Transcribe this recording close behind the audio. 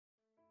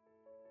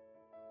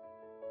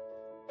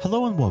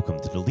Hello and welcome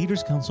to the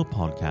Leaders Council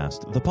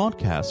podcast, the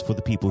podcast for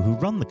the people who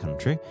run the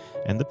country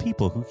and the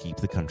people who keep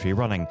the country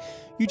running.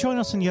 You join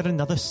us on yet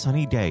another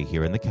sunny day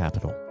here in the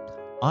capital.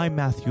 I'm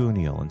Matthew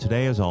O'Neill, and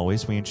today, as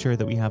always, we ensure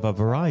that we have a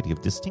variety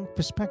of distinct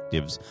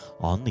perspectives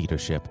on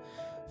leadership.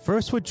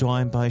 First, we're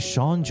joined by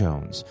Shann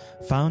Jones,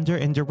 founder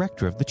and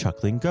director of the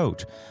Chuckling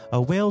Goat,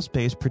 a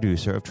Wales-based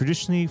producer of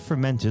traditionally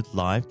fermented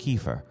live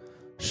kefir.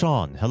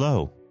 Shann,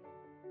 hello.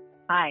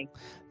 Hi.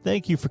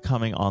 Thank you for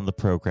coming on the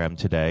program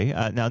today.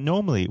 Now,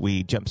 normally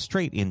we jump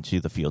straight into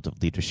the field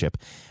of leadership,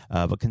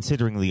 but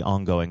considering the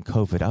ongoing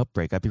COVID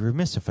outbreak, I'd be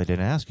remiss if I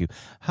didn't ask you,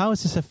 how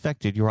has this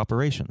affected your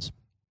operations?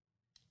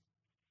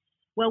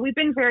 Well, we've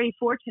been very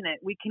fortunate.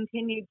 We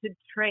continued to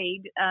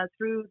trade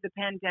through the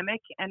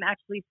pandemic, and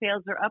actually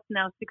sales are up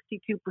now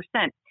 62%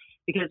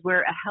 because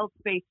we're a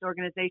health-based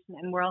organization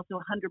and we're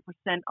also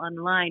 100%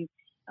 online.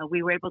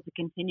 We were able to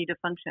continue to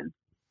function.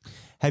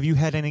 Have you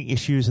had any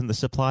issues in the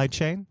supply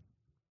chain?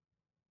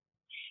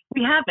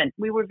 We haven't.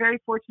 We were very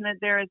fortunate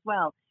there as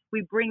well.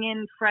 We bring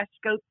in fresh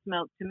goat's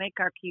milk to make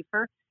our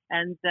kefir,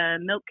 and the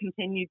milk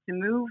continued to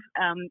move.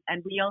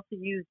 And we also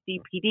use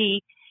DPD,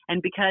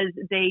 and because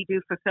they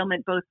do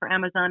fulfillment both for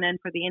Amazon and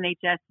for the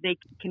NHS, they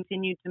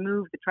continued to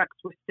move. The trucks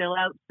were still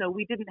out, so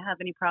we didn't have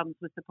any problems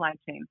with supply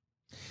chain.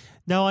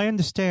 Now, I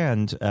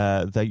understand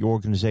that your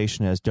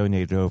organization has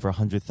donated over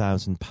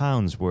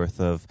 £100,000 worth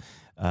of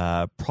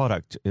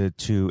product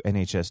to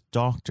NHS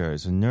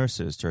doctors and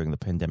nurses during the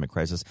pandemic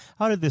crisis.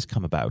 How did this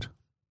come about?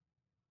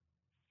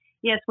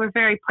 Yes, we're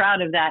very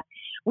proud of that.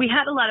 We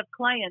had a lot of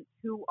clients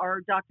who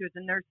are doctors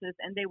and nurses,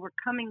 and they were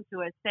coming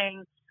to us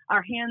saying,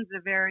 our hands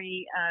are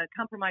very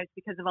compromised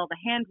because of all the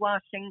hand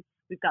washing.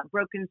 We've got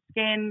broken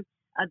skin.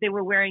 They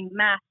were wearing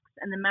masks,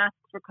 and the masks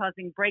were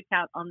causing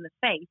breakout on the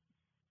face.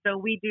 So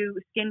we do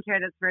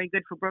skincare that's very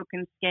good for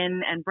broken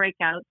skin and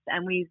breakouts,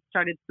 and we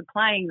started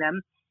supplying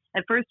them.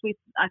 At first,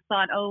 I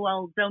thought,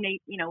 I'll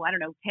donate,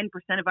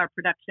 10% of our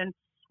production.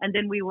 And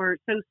then we were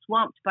so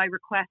swamped by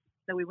requests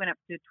that we went up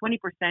to 20%.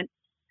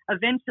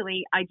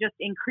 Eventually, I just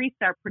increased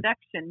our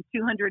production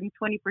 220%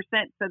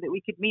 so that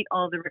we could meet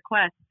all the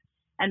requests.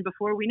 And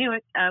before we knew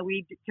it,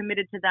 we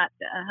committed to that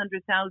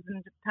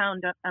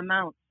 £100,000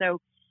 amount.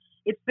 So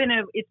it's been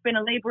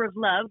a labor of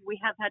love. We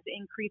have had to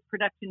increase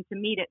production to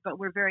meet it, but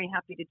we're very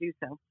happy to do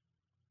so.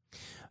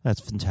 That's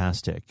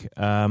fantastic.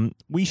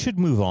 We should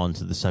move on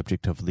to the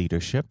subject of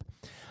leadership.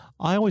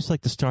 I always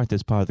like to start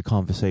this part of the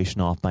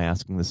conversation off by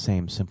asking the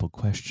same simple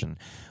question.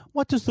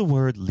 What does the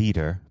word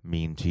leader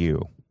mean to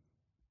you?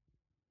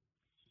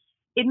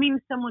 It means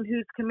someone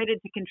who's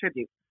committed to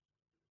contribute.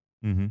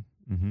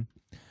 Mm-hmm. Mm-hmm.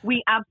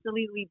 We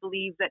absolutely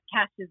believe that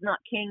cash is not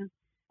king.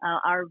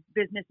 Our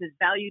business is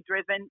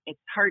value-driven.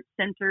 It's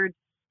heart-centered.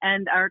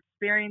 And our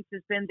experience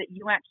has been that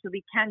you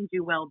actually can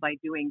do well by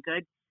doing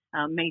good.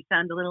 May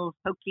sound a little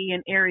hokey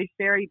and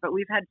airy-fairy, but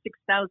we've had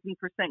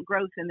 6,000%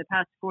 growth in the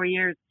past 4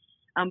 years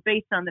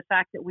based on the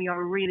fact that we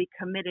are really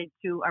committed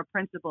to our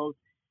principles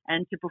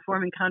and to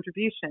performing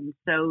contributions.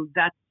 So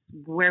that's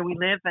where we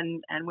live,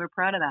 and we're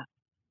proud of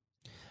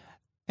that.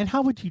 And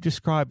how would you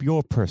describe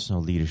your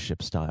personal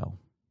leadership style?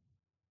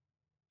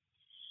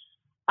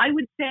 I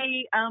would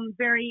say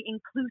very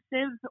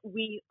inclusive.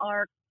 We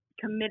are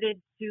committed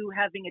to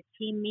having a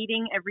team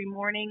meeting every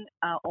morning.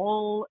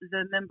 All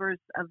the members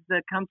of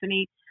the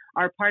company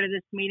are part of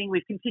this meeting.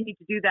 We've continued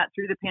to do that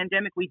through the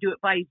pandemic. We do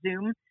it by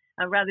Zoom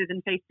rather than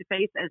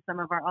face-to-face, as some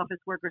of our office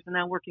workers are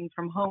now working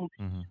from home.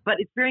 Mm-hmm. But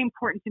it's very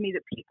important to me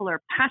that people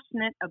are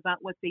passionate about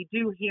what they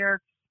do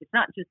here. It's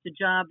not just a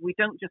job. We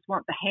don't just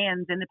want the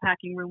hands in the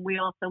packing room. We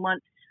also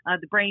want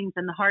the brains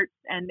and the hearts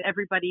and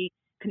everybody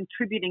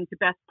contributing to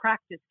best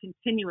practice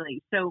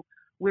continually. So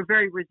we're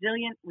very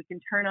resilient. We can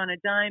turn on a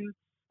dime.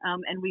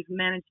 And we've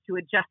managed to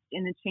adjust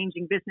in the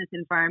changing business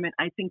environment.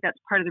 I think that's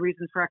part of the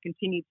reason for our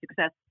continued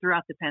success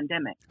throughout the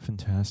pandemic.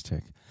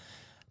 Fantastic.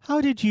 How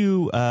did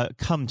you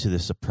come to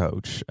this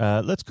approach?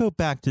 Let's go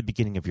back to the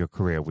beginning of your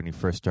career when you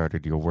first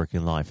started your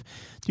working life.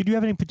 Did you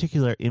have any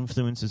particular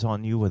influences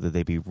on you, whether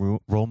they be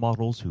role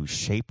models who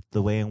shaped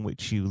the way in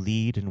which you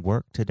lead and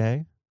work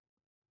today?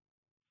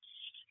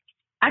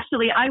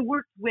 Actually, I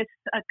worked with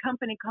a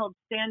company called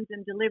Stand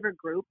and Deliver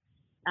Group.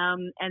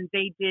 And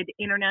they did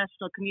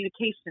international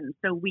communications.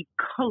 So we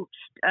coached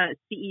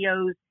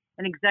CEOs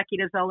and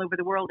executives all over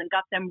the world and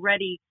got them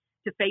ready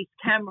to face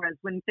cameras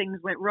when things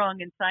went wrong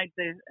inside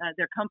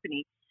their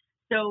company.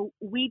 So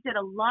we did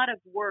a lot of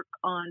work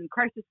on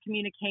crisis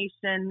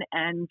communication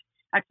and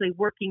actually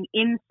working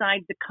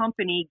inside the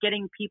company,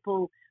 getting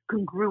people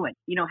congruent.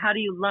 How do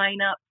you line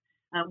up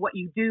what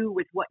you do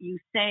with what you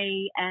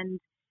say?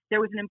 And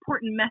there was an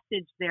important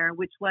message there,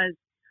 which was,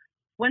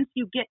 once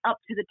you get up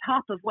to the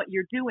top of what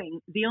you're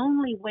doing, the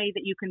only way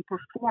that you can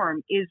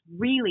perform is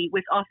really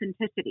with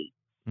authenticity.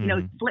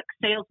 Mm-hmm. Slick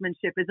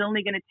salesmanship is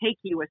only going to take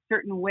you a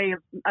certain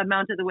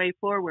amount of the way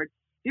forward.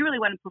 If you really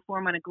want to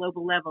perform on a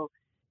global level,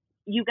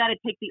 you got to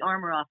take the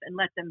armor off and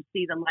let them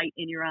see the light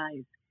in your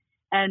eyes.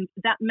 And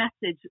that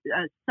message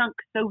sunk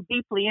so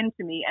deeply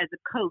into me as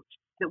a coach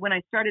that when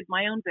I started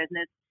my own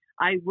business,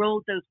 I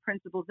rolled those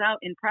principles out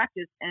in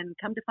practice and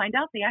come to find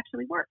out they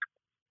actually work.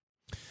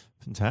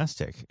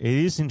 Fantastic. It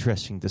is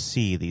interesting to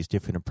see these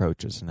different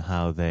approaches and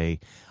how they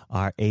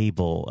are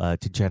able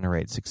to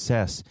generate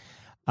success.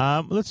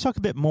 Let's talk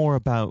a bit more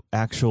about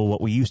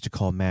what we used to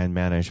call man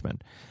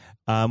management.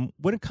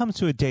 When it comes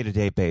to a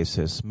day-to-day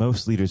basis,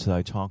 most leaders that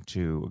I talk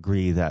to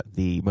agree that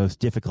the most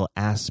difficult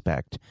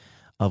aspect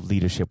of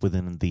leadership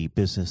within the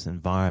business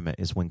environment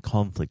is when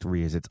conflict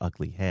rears its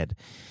ugly head.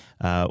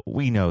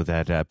 We know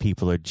that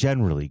people are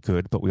generally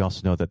good, but we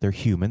also know that they're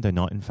human, they're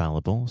not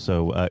infallible.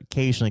 So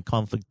occasionally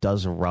conflict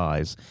does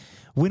arise.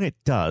 When it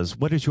does,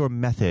 what is your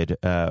method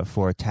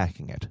for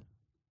attacking it?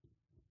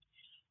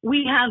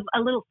 We have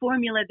a little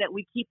formula that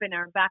we keep in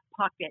our back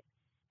pocket,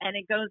 and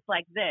it goes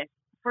like this.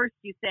 First,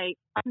 you say,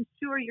 I'm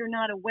sure you're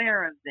not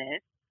aware of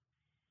this,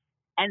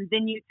 and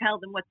then you tell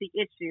them what the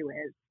issue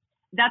is.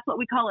 That's what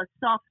we call a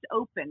soft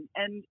open,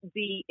 and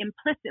the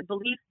implicit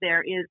belief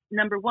there is,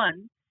 number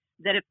one,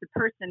 that if the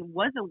person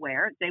was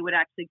aware, they would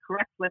actually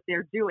correct what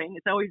they're doing.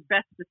 It's always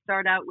best to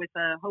start out with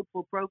a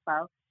hopeful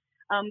profile.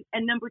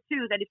 And number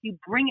two, that if you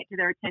bring it to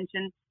their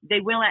attention, they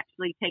will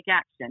actually take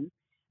action.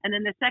 And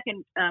then the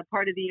second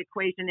part of the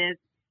equation is,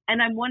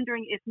 and I'm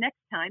wondering if next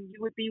time you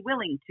would be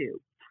willing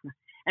to.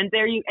 And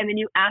then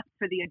you ask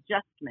for the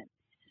adjustment.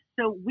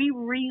 So we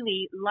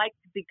really like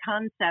the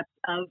concept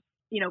of,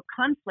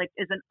 conflict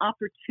is an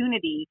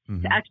opportunity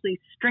to actually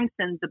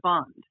strengthen the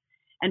bond.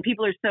 And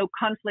people are so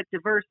conflict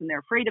averse and they're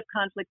afraid of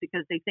conflict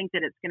because they think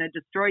that it's going to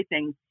destroy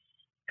things.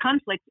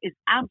 Conflict is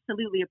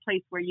absolutely a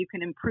place where you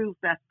can improve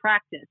best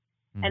practice.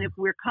 And if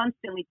we're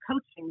constantly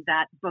coaching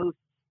that both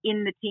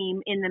in the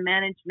team, in the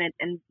management,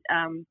 and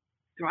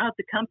throughout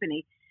the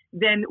company,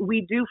 then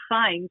we do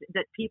find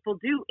that people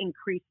do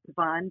increase the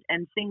bond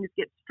and things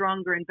get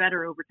stronger and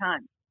better over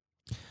time.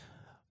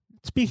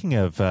 Speaking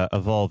of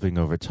evolving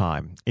over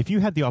time, if you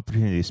had the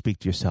opportunity to speak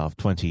to yourself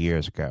 20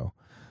 years ago,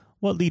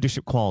 what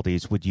leadership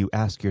qualities would you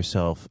ask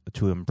yourself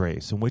to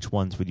embrace, and which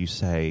ones would you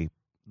say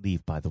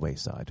leave by the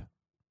wayside?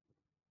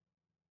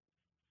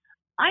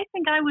 I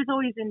think I was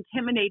always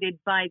intimidated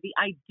by the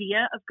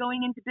idea of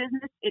going into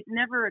business. It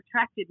never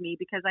attracted me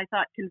because I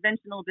thought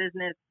conventional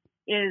business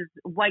is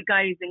white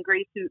guys in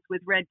gray suits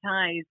with red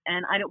ties,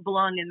 and I don't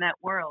belong in that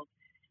world.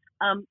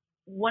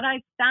 What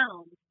I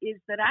found is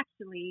that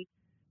actually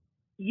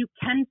you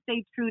can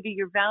stay true to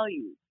your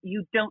values.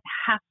 You don't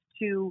have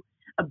to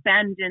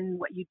abandon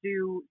what you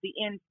do. The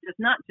end does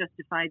not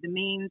justify the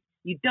means.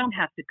 You don't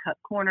have to cut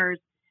corners.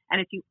 And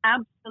if you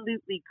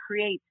absolutely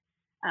create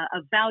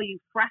a value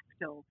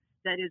fractal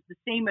that is the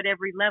same at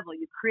every level,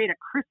 you create a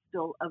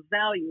crystal of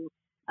value,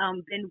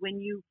 then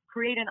when you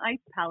create an ice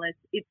palace,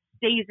 it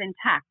stays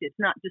intact. It's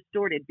not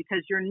distorted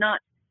because you're not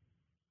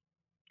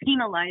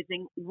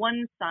penalizing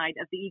one side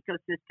of the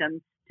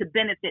ecosystem to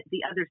benefit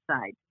the other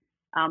side.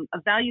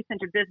 A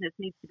value-centered business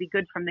needs to be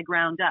good from the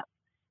ground up.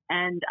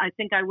 And I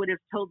think I would have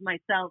told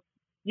myself,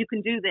 you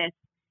can do this,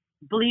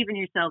 believe in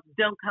yourself,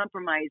 don't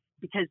compromise,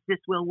 because this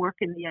will work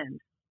in the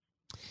end.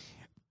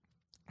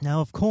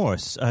 Now, of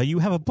course, you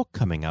have a book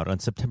coming out on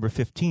September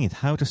 15th,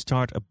 How to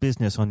Start a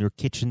Business on Your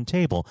Kitchen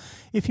Table.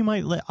 If you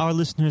might let our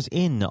listeners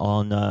in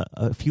on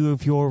a few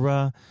of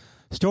your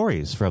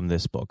stories from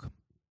this book.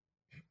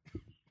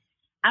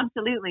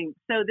 Absolutely.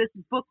 So this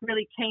book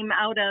really came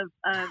out of,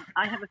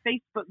 I have a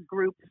Facebook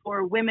group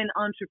for women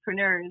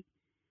entrepreneurs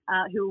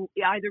who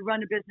either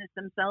run a business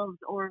themselves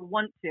or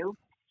want to.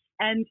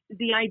 And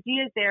the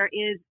idea there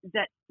is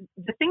that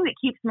the thing that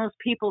keeps most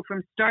people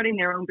from starting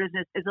their own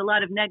business is a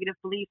lot of negative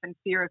belief and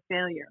fear of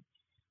failure.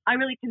 I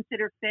really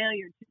consider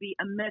failure to be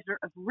a measure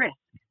of risk.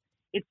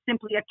 It's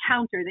simply a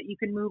counter that you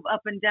can move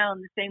up and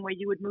down the same way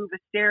you would move a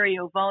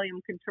stereo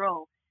volume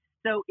control.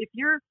 So if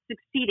you're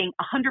succeeding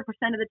 100%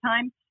 of the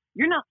time,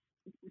 you're not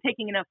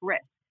taking enough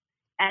risk.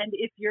 And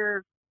if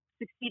you're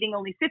succeeding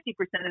only 50%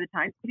 of the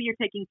time, maybe you're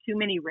taking too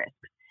many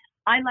risks.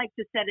 I like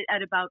to set it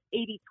at about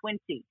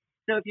 80-20.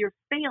 So if you're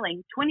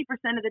failing 20%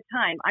 of the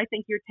time, I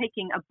think you're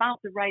taking about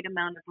the right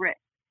amount of risk.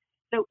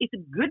 So it's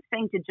a good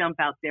thing to jump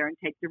out there and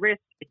take the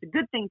risk. It's a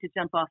good thing to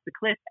jump off the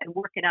cliff and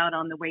work it out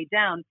on the way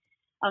down.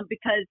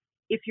 Because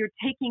if you're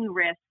taking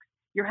risks,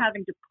 you're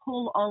having to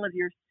pull all of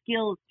your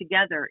skills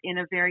together in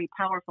a very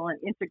powerful and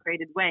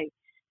integrated way.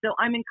 So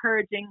I'm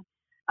encouraging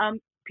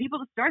people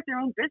to start their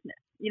own business.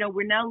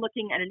 We're now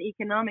looking at an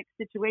economic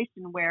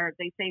situation where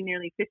they say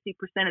nearly 50%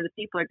 of the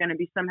people are going to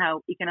be somehow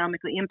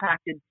economically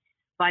impacted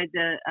by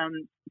the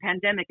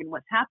pandemic and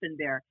what's happened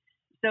there.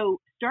 So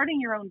starting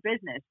your own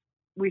business,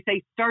 we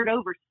say start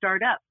over,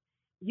 start up.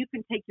 You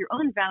can take your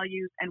own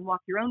values and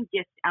walk your own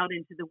gift out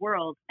into the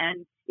world.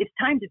 And it's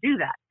time to do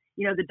that.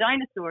 The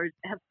dinosaurs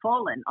have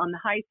fallen on the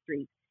high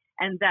street.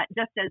 And that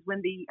just as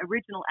when the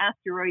original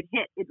asteroid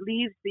hit, it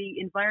leaves the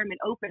environment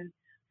open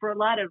for a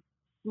lot of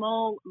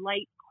small,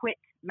 light, quick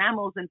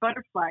mammals and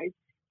butterflies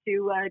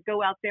to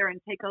go out there and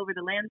take over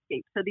the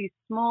landscape. So these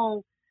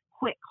small,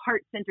 quick,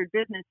 heart-centered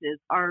businesses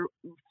are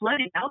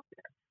flooding out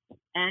there.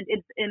 And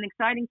it's an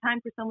exciting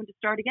time for someone to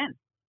start again.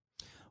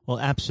 Well,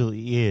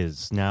 absolutely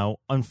is. Now,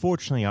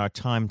 unfortunately, our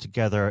time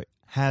together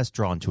has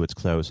drawn to its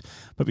close.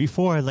 But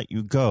before I let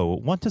you go,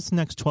 what does the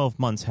next 12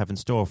 months have in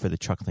store for the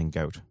Chuckling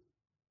goat?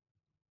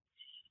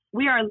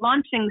 We are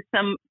launching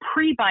some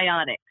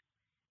prebiotics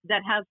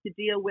that have to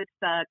deal with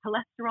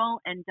cholesterol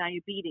and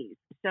diabetes.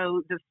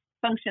 So the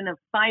function of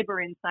fiber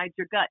inside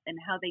your gut and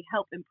how they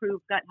help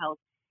improve gut health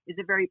is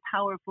a very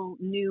powerful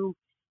new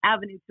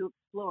avenue to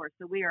explore.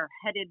 So we are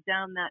headed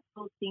down that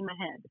full steam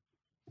ahead.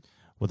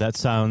 Well, that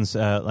sounds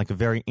like a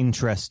very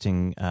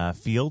interesting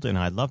field, and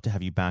I'd love to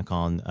have you back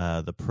on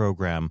the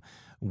program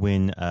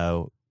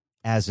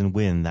as and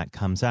when that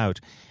comes out.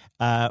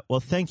 Well,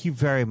 thank you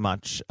very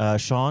much,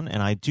 Shann,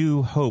 and I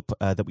do hope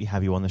that we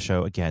have you on the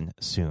show again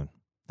soon.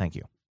 Thank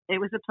you. It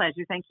was a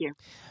pleasure. Thank you.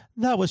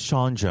 That was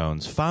Shann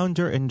Jones,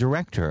 founder and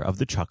director of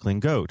The Chuckling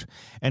Goat,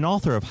 and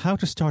author of How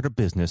to Start a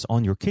Business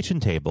on Your Kitchen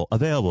Table,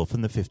 available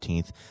from the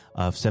 15th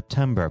of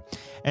September.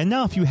 And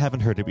now, if you haven't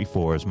heard it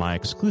before, is my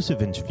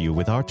exclusive interview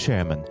with our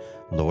chairman,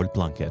 Lord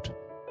Blunkett.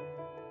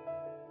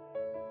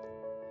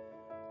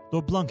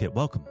 Lord Blunkett,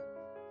 welcome.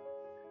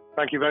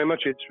 Thank you very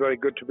much. It's very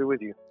good to be with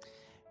you.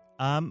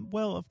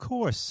 Well, of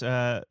course,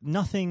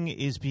 nothing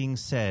is being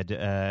said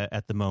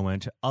at the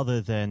moment other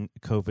than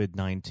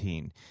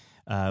COVID-19,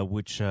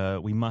 which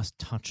we must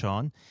touch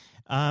on.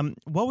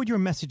 What would your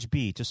message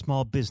be to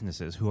small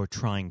businesses who are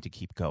trying to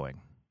keep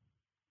going?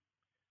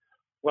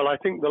 Well, I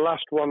think the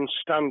last ones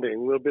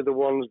standing will be the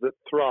ones that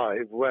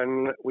thrive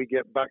when we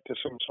get back to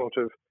some sort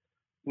of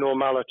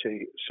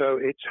normality. So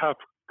it's have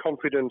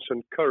confidence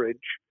and courage.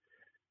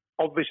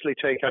 Obviously,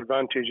 take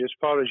advantage as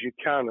far as you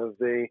can of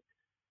the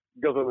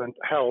government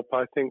help.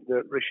 I think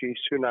that Rishi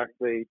Sunak,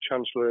 the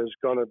Chancellor, has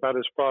gone about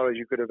as far as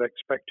you could have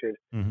expected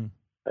in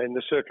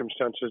the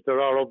circumstances.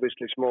 There are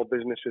obviously small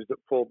businesses that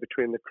fall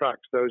between the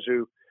cracks. Those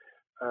who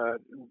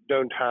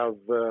don't have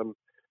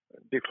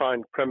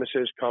defined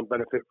premises can't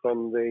benefit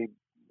from the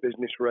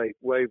business rate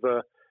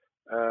waiver,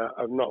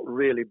 have not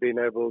really been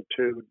able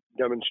to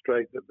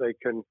demonstrate that they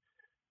can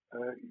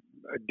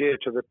adhere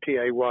to the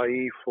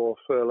PAYE for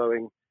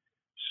furloughing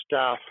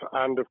staff,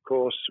 and of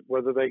course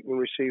whether they can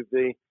receive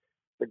the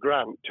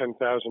grant,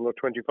 10,000 or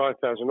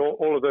 25,000.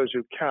 All of those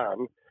who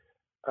can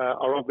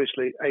are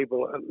obviously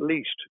able at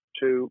least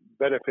to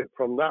benefit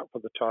from that for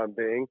the time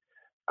being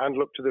and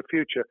look to the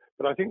future.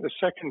 But I think the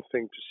second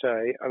thing to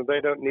say, and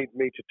they don't need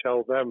me to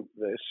tell them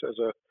this as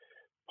a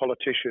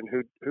politician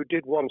who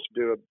did once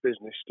do a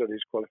business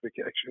studies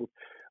qualification,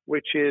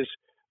 which is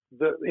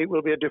that it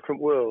will be a different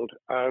world,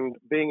 and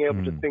being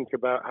able to think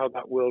about how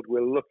that world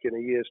will look in a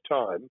year's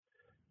time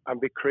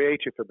and be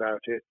creative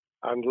about it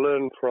and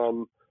learn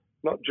from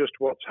not just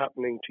what's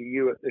happening to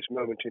you at this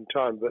moment in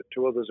time, but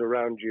to others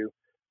around you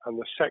and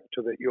the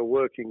sector that you're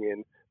working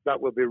in, that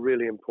will be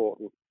really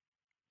important.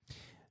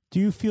 Do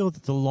you feel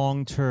that the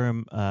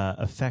long-term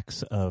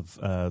effects of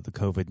the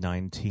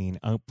COVID-19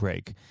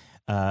 outbreak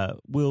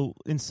will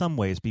in some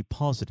ways be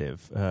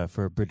positive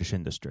for British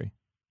industry?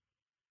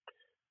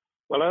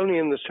 Well, only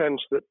in the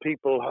sense that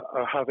people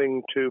are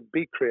having to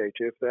be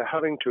creative, they're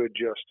having to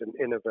adjust and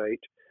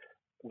innovate.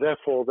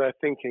 Therefore, they're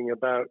thinking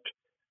about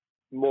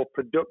more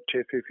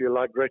productive, if you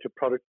like, greater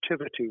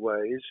productivity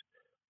ways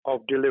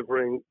of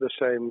delivering the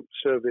same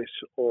service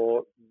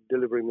or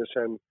delivering the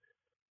same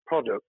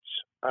products.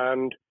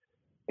 And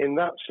in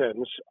that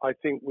sense, I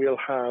think we'll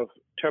have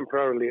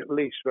temporarily at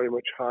least very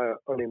much higher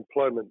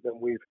unemployment than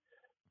we've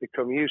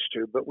become used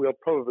to, but we'll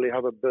probably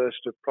have a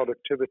burst of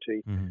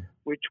productivity,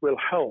 which will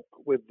help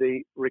with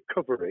the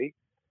recovery.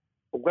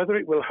 Whether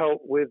it will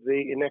help with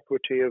the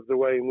inequity of the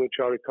way in which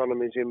our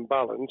economy is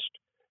imbalanced,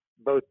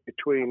 both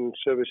between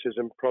services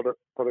and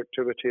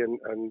productivity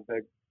and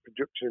the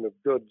production of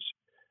goods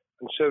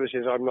and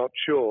services, I'm not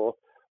sure.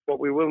 What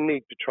we will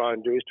need to try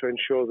and do is to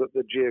ensure that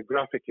the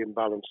geographic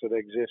imbalance that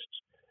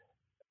exists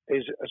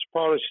is, as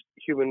far as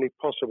humanly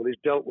possible, is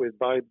dealt with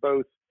by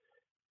both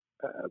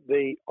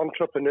the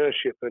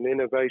entrepreneurship and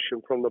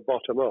innovation from the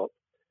bottom up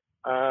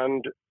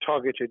and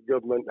targeted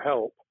government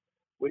help,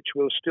 which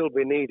will still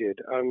be needed.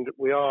 And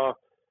we are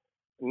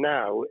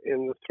now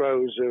in the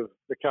throes of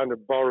the kind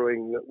of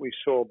borrowing that we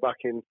saw back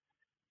in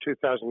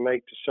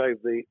 2008 to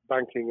save the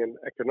banking and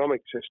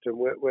economic system.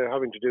 We're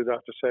having to do that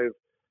to save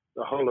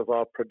the whole of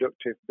our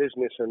productive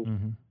business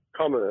and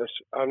commerce,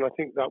 and I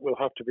think that will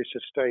have to be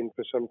sustained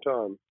for some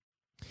time.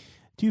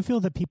 Do you feel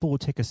that people will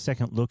take a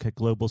second look at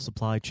global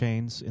supply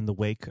chains in the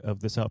wake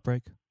of this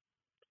outbreak?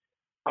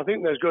 I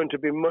think there's going to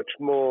be much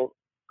more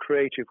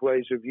creative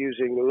ways of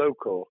using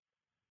local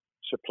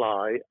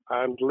supply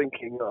and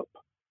linking up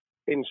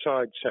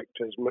inside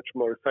sectors much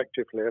more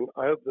effectively. And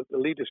I hope that the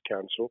Leaders'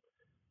 Council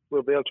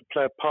will be able to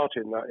play a part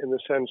in that, in the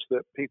sense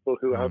that people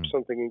who have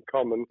something in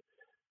common,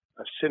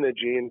 a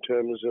synergy in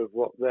terms of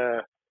what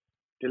they're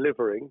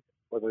delivering,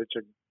 whether it's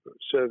a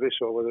service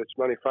or whether it's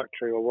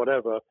manufacturing or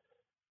whatever,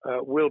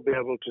 will be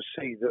able to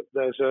see that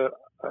there's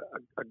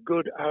a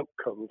good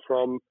outcome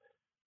from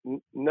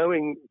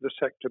knowing the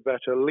sector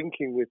better,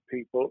 linking with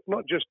people,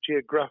 not just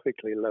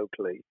geographically,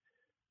 locally,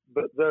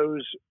 but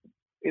those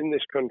in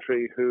this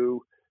country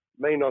who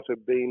may not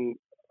have been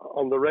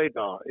on the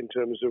radar in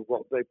terms of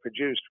what they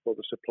produced for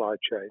the supply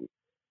chain.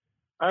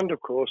 And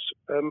of course,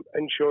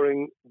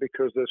 ensuring,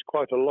 because there's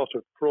quite a lot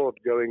of fraud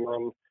going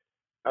on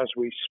as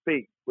we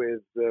speak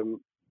with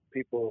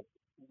people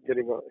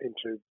getting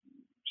into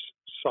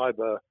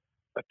cyber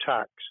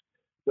attacks,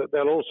 that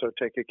they'll also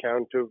take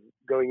account of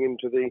going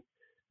into the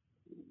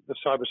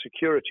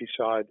cybersecurity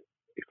side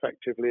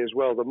effectively as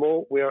well. The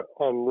more we are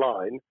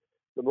online,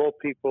 the more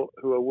people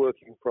who are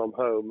working from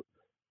home,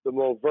 the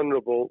more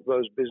vulnerable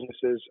those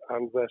businesses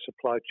and their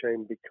supply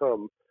chain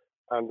become.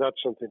 And that's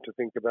something to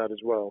think about as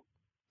well.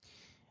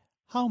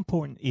 How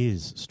important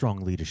is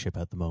strong leadership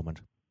at the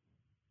moment?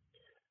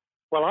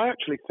 Well, I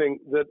actually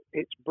think that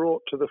it's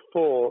brought to the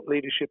fore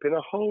leadership in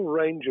a whole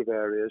range of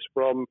areas,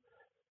 from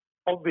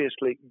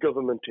obviously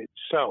government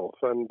itself,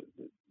 and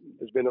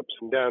there's been ups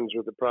and downs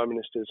with the Prime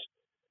Minister's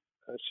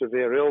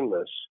severe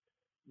illness,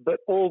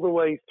 but all the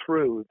way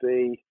through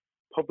the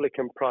public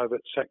and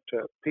private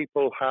sector,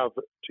 people have,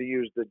 to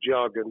use the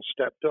jargon,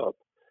 stepped up,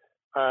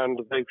 and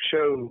they've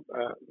shown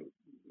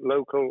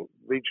local,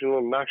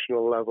 regional,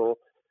 national level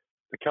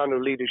the kind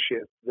of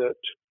leadership that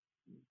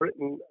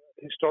Britain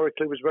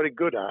historically was very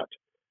good at.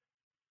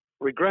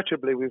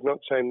 Regrettably, we've not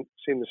seen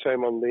the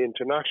same on the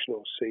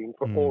international scene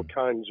for all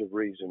kinds of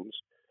reasons,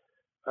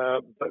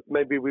 but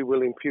maybe we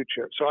will in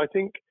future. So I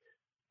think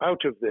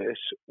out of this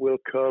will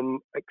come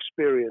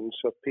experience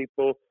of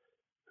people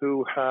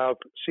who have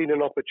seen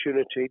an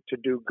opportunity to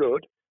do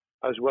good,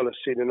 as well as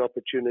seen an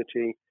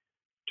opportunity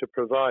to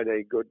provide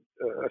a good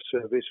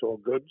service or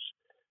goods,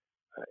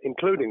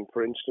 including,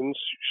 for instance,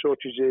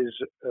 shortages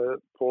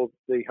for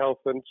the health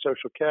and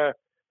social care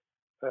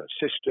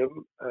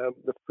system,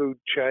 the food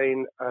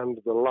chain and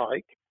the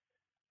like,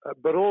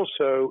 but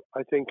also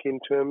I think in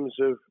terms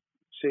of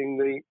seeing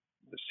the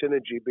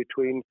synergy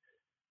between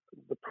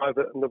the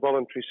private and the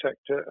voluntary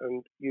sector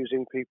and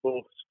using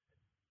people's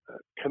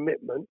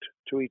commitment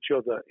to each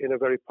other in a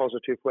very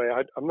positive way.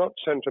 I'm not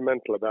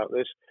sentimental about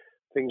this.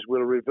 Things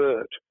will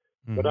revert.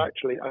 But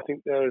actually, I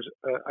think there's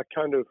a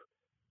kind of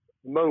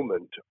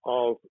moment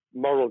of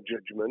moral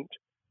judgment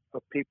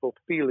of people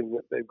feeling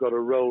that they've got a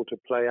role to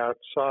play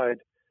outside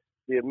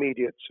the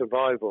immediate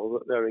survival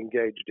that they're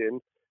engaged in.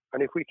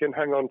 And if we can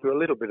hang on to a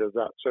little bit of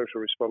that social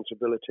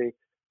responsibility,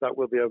 that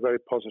will be a very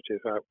positive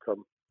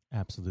outcome.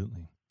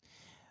 Absolutely.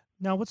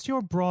 Now, what's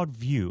your broad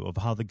view of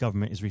how the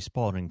government is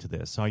responding to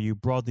this? Are you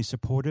broadly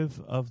supportive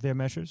of their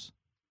measures?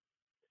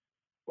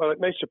 Well, it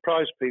may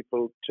surprise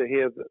people to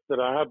hear that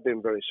I have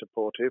been very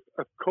supportive.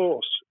 Of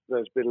course,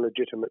 there's been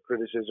legitimate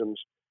criticisms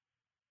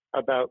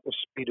about the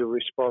speed of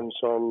response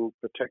on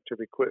protective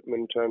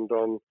equipment and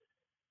on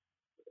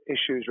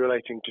issues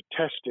relating to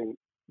testing.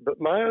 But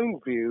my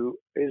own view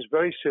is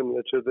very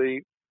similar to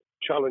the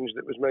challenge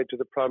that was made to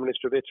the Prime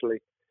Minister of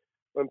Italy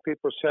when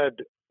people said,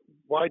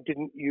 why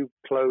didn't you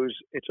close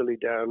Italy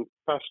down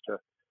faster?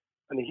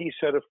 And he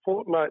said, a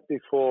fortnight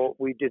before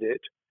we did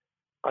it,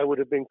 I would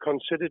have been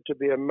considered to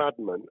be a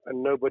madman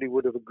and nobody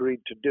would have agreed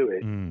to do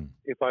it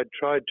if I'd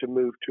tried to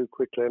move too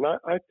quickly. And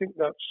I think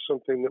that's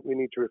something that we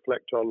need to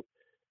reflect on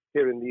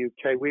here in the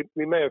UK.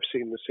 We may have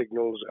seen the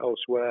signals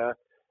elsewhere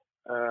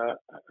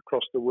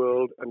across the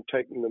world and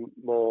taken them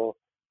more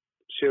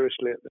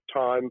seriously at the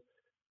time.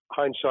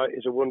 Hindsight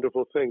is a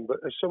wonderful thing, but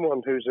as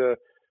someone who's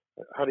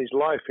had his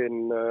life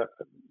in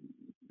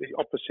the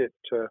opposite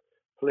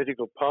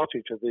political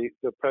party to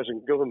the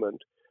present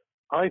government,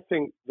 I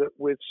think that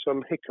with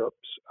some hiccups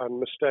and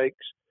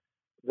mistakes,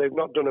 they've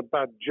not done a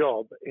bad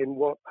job in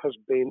what has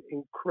been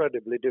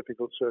incredibly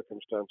difficult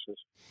circumstances.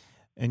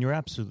 And you're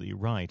absolutely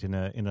right. In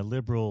a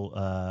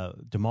liberal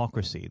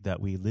democracy that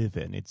we live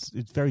in, it's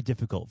very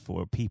difficult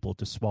for people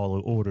to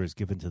swallow orders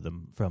given to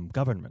them from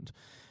government.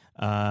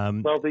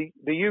 Well,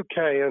 the UK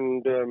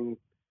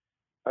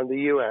and the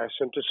US,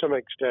 and to some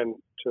extent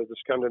the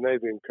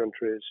Scandinavian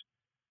countries,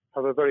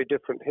 have a very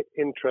different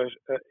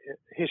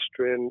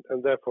history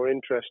and therefore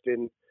interest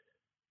in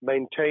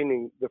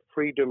maintaining the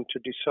freedom to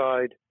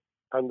decide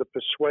and the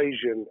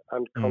persuasion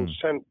and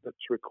consent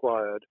that's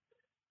required.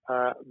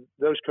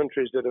 Those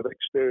countries that have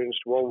experienced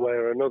one way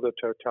or another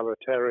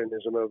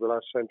totalitarianism over the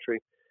last century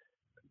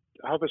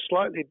have a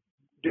slightly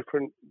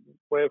different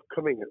way of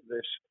coming at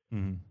this.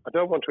 I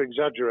don't want to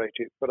exaggerate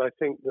it, but I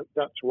think that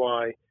that's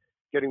why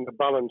getting the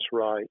balance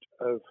right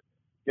of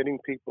getting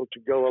people to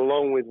go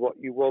along with what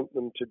you want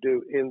them to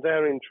do in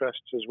their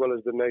interests as well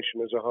as the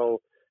nation as a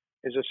whole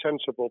is a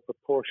sensible,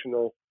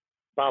 proportional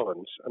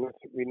balance. And I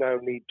think we now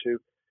need to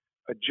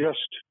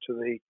adjust to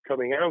the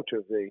coming out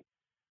of the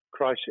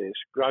crisis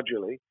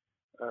gradually,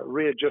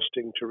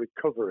 readjusting to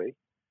recovery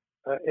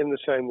in the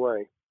same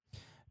way.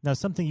 Now,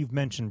 something you've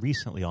mentioned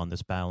recently on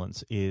this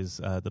balance is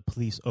the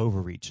police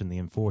overreach in the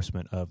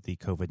enforcement of the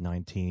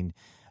COVID-19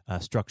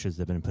 structures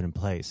that have been put in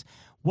place.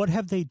 What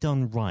have they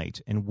done right,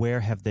 and where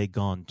have they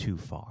gone too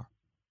far?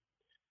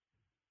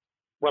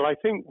 Well, I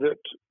think that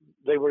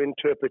they were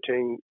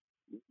interpreting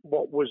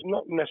what was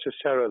not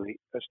necessarily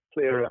as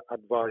clear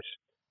advice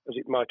as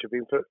it might have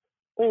been for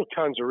all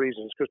kinds of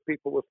reasons, because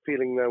people were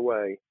feeling their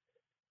way.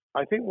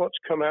 I think what's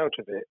come out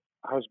of it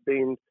has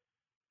been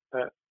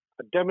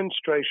a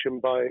demonstration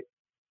by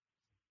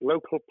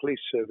local police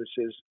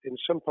services in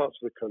some parts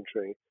of the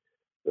country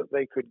that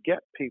they could get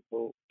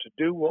people to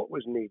do what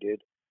was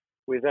needed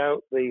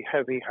without the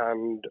heavy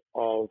hand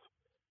of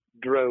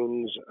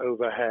drones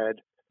overhead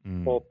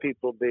or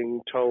people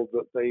being told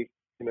that they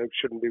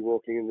shouldn't be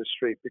walking in the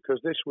street, because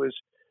this was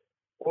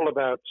all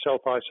about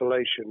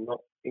self-isolation, not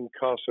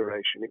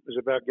incarceration. It was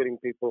about getting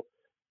people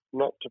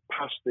not to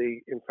pass the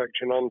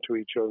infection on to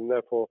each other and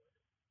therefore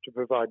to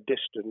provide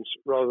distance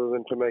rather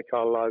than to make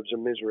our lives a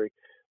misery.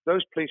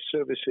 Those police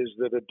services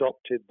that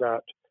adopted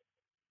that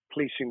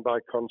policing by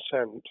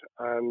consent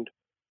and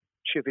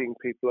chivying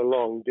people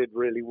along did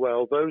really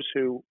well. Those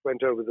who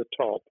went over the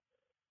top,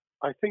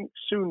 I think,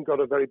 soon got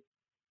a very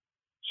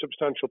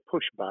substantial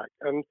pushback.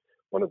 And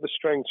one of the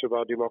strengths of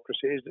our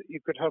democracy is that you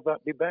could have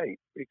that debate.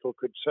 People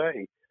could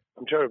say,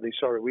 I'm terribly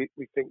sorry, we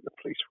think the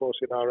police force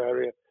in our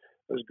area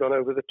has gone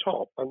over the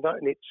top. And that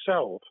in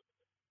itself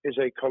is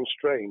a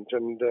constraint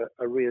and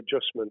a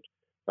readjustment.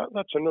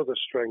 That's another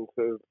strength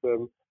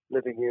of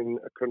living in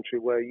a country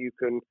where you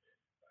can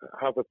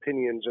have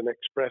opinions and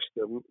express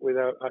them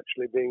without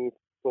actually being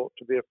thought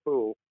to be a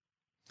fool.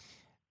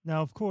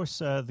 Now, of course,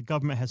 the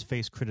government has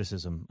faced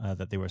criticism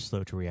that they were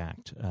slow to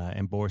react,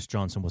 and Boris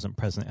Johnson wasn't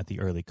present at the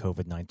early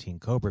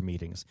COVID-19 COBRA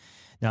meetings.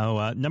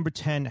 Now, Number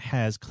 10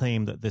 has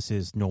claimed that this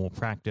is normal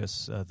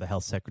practice. The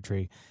health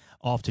secretary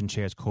often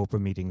chairs COBRA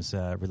meetings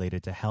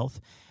related to health.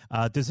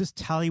 Does this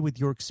tally with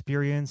your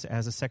experience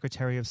as a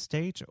Secretary of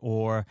State,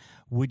 or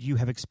would you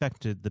have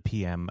expected the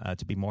PM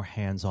to be more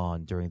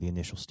hands-on during the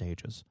initial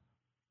stages?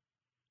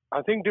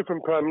 I think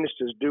different prime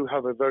ministers do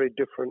have a very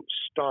different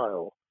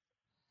style.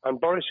 And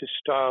Boris's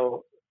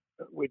style,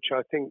 which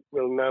I think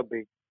will now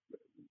be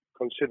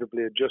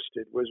considerably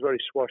adjusted, was very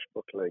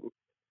swashbuckling.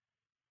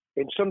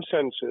 In some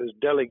senses,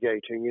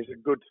 delegating is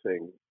a good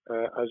thing,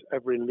 as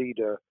every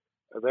leader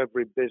of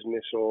every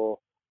business or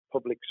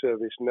public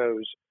service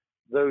knows.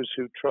 Those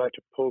who try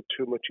to pull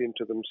too much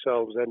into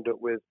themselves end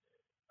up with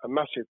a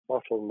massive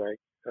bottleneck,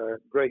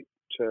 great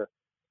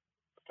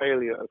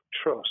failure of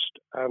trust,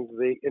 and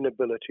the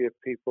inability of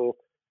people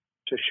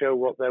to show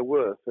what they're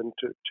worth and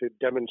to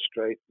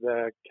demonstrate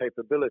their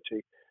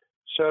capability.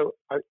 So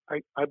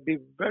I'd be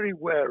very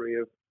wary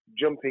of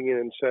jumping in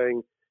and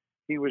saying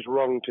he was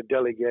wrong to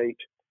delegate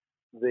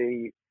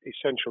the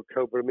essential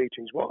COBRA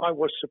meetings. What I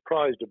was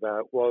surprised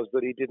about was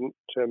that he didn't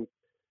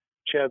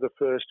chair the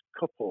first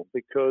couple,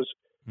 because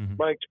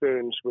my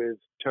experience with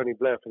Tony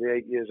Blair for the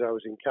 8 years I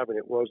was in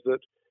Cabinet was that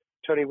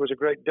Tony was a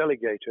great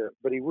delegator,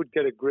 but he would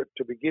get a grip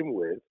to begin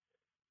with,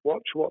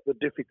 watch what the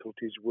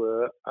difficulties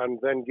were, and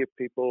then give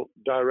people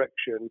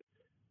direction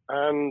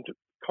and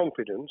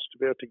confidence to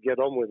be able to get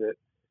on with it.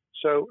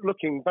 So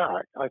looking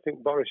back, I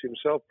think Boris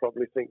himself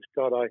probably thinks,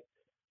 God, I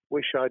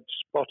wish I'd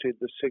spotted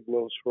the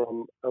signals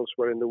from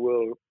elsewhere in the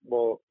world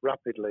more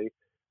rapidly,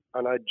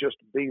 and I'd just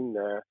been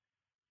there.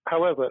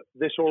 However,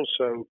 this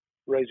also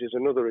raises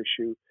another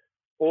issue.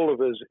 All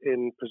of us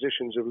in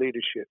positions of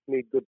leadership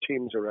need good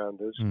teams around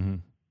us.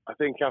 I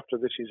think after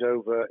this is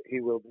over, he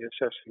will be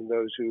assessing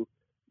those who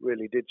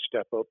really did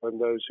step up and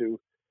those who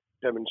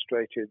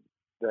demonstrated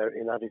their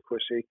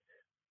inadequacy.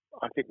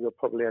 I think we'll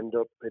probably end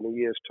up in a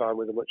year's time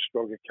with a much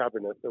stronger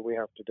cabinet than we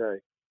have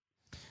today.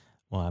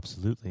 Well,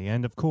 absolutely.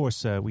 And of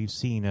course, we've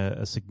seen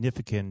a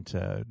significant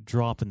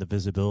drop in the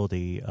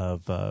visibility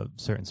of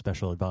certain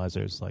special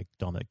advisors like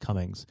Dominic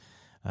Cummings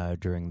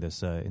during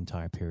this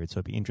entire period. So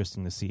it'd be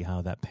interesting to see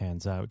how that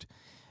pans out.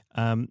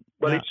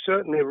 It's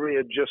certainly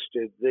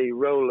readjusted the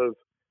role of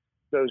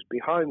those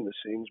behind the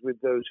scenes with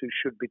those who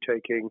should be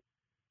taking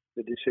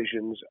the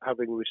decisions,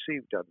 having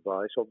received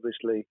advice.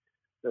 Obviously,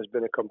 there's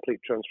been a complete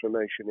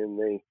transformation in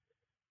the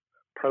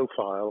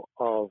profile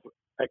of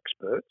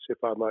experts,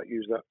 if I might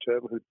use that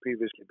term, who'd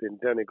previously been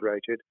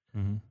denigrated.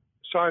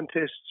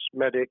 Scientists,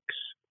 medics,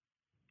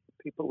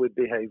 people with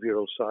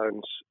behavioral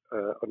science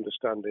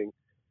understanding.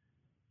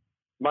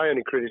 My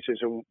only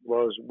criticism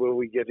was, were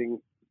we getting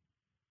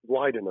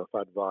wide enough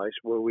advice?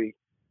 Were we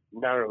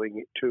narrowing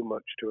it too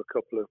much to a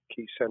couple of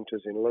key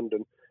centres in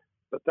London?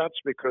 But that's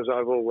because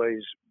I've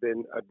always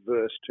been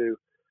adverse to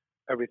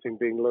everything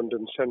being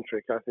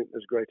London-centric. I think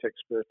there's great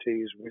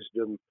expertise,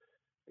 wisdom,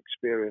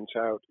 experience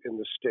out in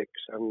the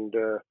sticks, and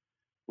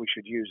we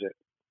should use it.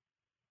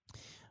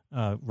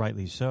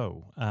 Rightly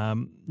so.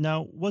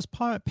 Now, was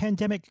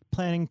pandemic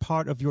planning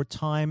part of your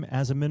time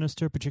as a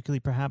minister, particularly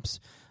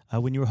perhaps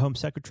when you were Home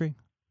Secretary?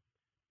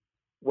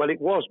 Well,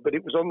 it was, but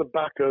it was on the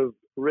back of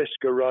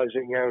risk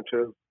arising out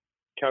of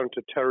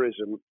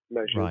counter-terrorism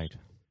measures. Right.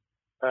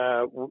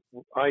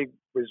 I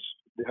was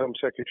the Home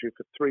Secretary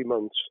for 3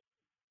 months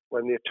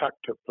when the attack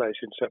took place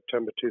in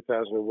September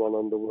 2001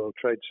 on the World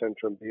Trade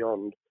Center and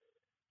beyond.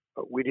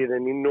 We did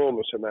an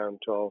enormous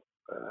amount of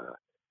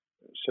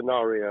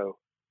scenario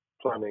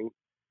planning,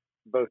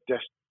 both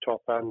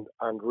desktop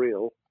and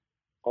real.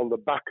 On the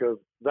back of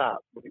that,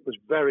 it was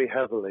very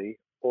heavily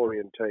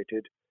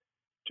orientated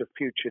to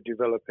future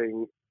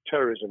developing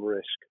terrorism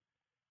risk.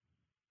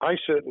 I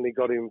certainly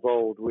got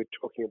involved with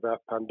talking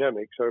about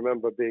pandemics. I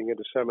remember being at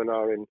a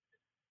seminar in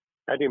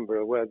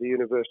Edinburgh where the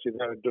university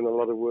there had done a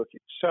lot of work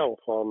itself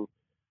on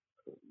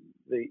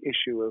the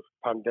issue of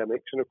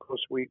pandemics, and of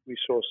course we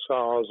saw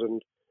SARS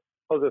and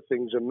other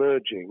things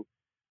emerging.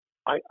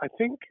 I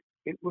think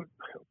people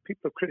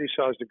have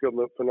criticised the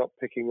government for not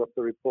picking up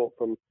the report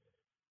from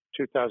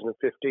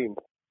 2015,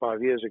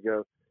 5 years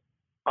ago.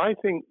 I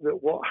think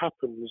that what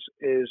happens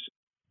is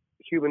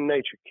human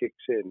nature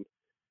kicks in.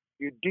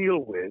 You deal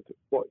with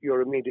what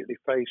you're immediately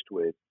faced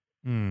with.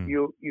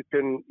 You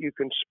can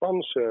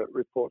sponsor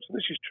reports, and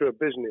this is true of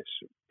business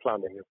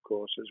planning, of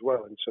course, as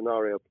well, and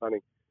scenario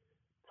planning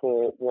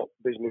for what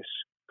business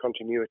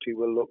continuity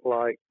will look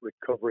like,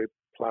 recovery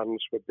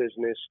plans for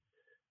business,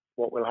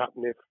 what will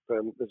happen if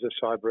there's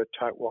a cyber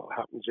attack, what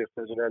happens if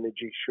there's an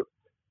energy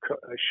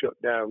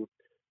shutdown.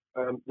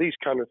 These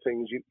kind of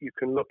things you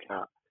can look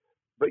at,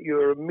 but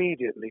you're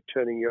immediately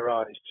turning your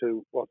eyes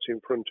to what's in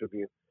front of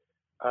you.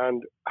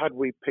 And had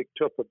we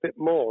picked up a bit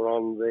more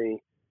on the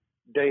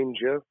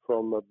danger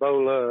from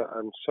Ebola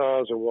and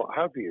SARS and what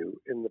have you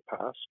in the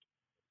past,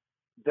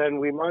 then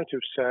we might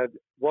have said,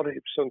 what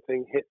if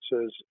something hits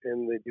us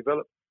in the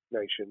developed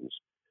nations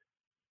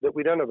that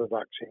we don't have a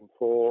vaccine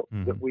for,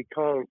 that we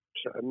can't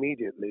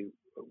immediately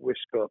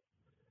whisk up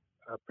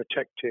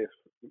protective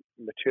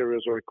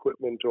materials or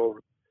equipment, or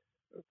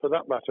for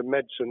that matter,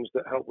 medicines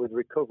that help with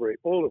recovery,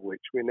 all of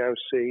which we now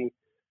see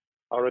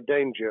are a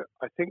danger.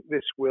 I think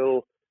this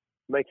will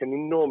make an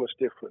enormous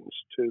difference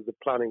to the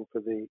planning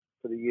for the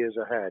years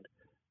ahead.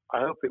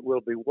 I hope it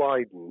will be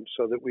widened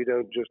so that we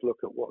don't just look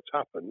at what's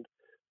happened,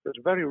 because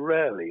very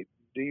rarely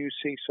do you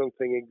see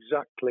something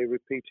exactly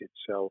repeat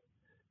itself.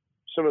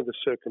 Some of the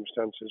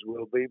circumstances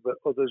will be, but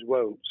others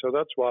won't. So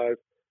that's why I've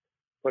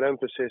put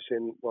emphasis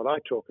in what I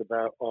talk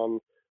about on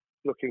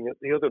looking at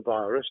the other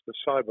virus, the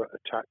cyber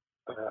attack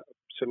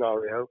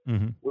scenario,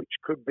 which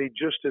could be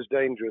just as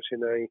dangerous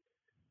in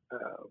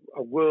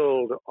a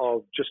world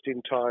of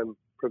just-in-time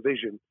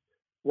provision.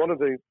 One of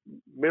the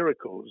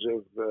miracles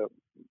of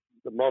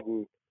the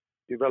modern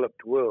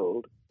developed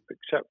world,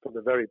 except for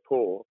the very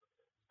poor,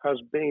 has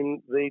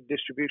been the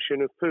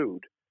distribution of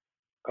food.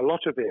 A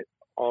lot of it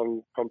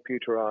on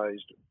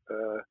computerized,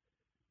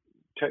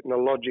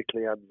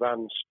 technologically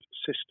advanced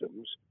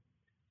systems.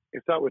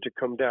 If that were to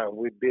come down,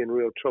 we'd be in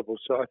real trouble.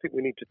 So I think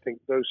we need to think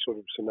those sort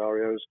of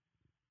scenarios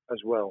as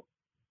well.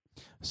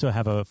 So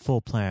have a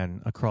full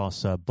plan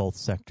across both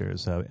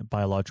sectors,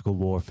 biological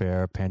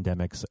warfare,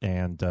 pandemics,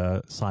 and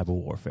cyber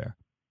warfare.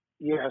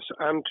 Yes,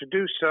 and to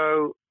do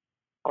so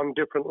on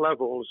different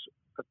levels.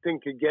 I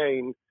think,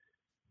 again,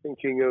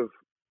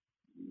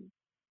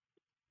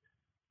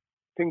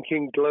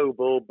 thinking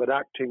global but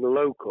acting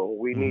local,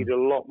 we need a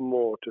lot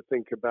more to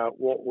think about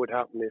what would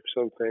happen if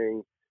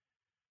something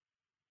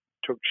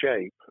took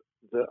shape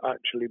that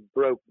actually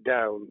broke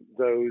down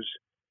those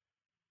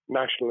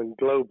national and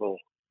global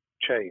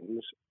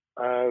chains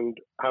and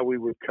how we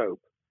would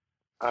cope.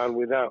 And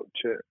without,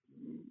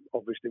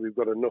 obviously, we've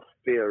got enough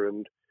fear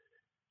and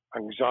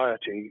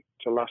anxiety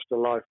to last a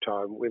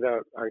lifetime.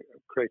 Without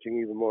creating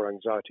even more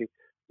anxiety,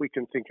 we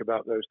can think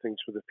about those things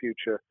for the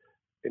future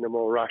in a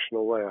more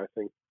rational way, I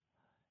think.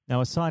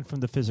 Now, aside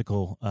from the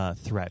physical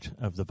threat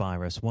of the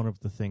virus, one of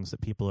the things that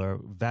people are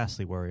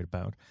vastly worried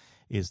about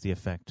is the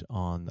effect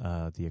on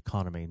the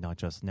economy, not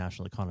just the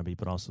national economy,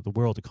 but also the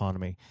world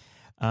economy.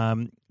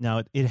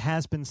 Now, it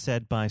has been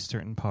said by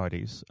certain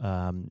parties,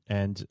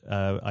 and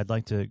I'd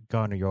like to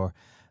garner your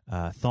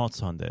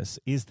thoughts on this.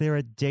 Is there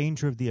a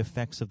danger of the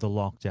effects of the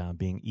lockdown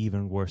being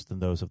even worse than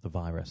those of the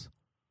virus?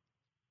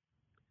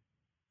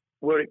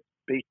 Were it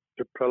be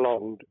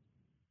prolonged,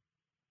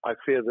 I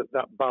fear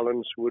that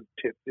balance would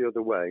tip the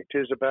other way. It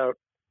is about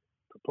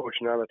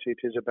proportionality. It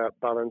is about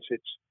balance.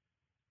 It's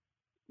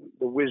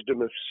the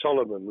wisdom of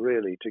Solomon,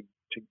 really,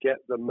 to get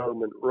the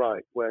moment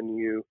right when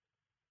you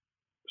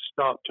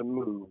start to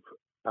move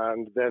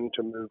and then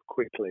to move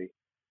quickly.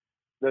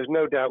 There's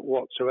no doubt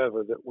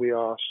whatsoever that we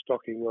are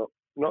stocking up,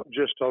 not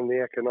just on the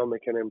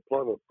economic and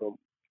employment front,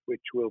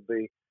 which will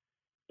be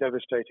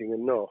devastating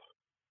enough,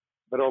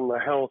 but on the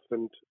health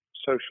and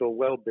social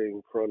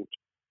well-being front,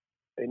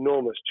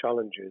 enormous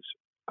challenges.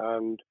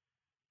 And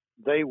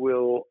they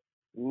will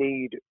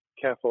need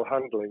careful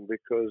handling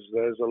because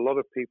there's a lot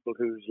of people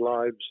whose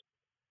lives,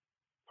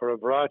 for a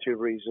variety of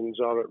reasons,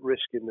 are at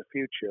risk in the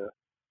future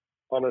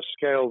on a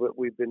scale that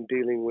we've been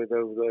dealing with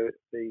over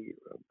the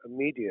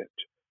immediate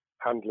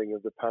handling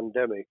of the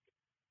pandemic,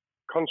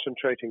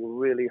 concentrating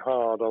really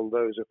hard on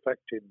those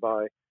affected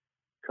by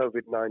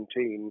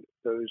COVID-19,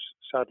 those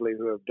sadly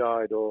who have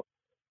died or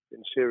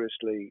been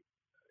seriously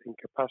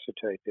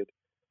incapacitated.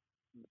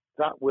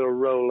 That will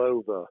roll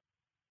over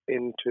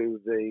into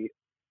the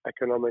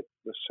economic,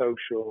 the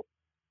social,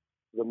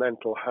 the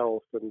mental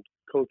health and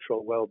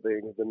cultural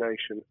well-being of the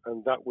nation,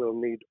 and that will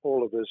need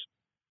all of us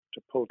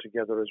to pull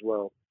together as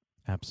well.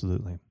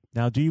 Absolutely.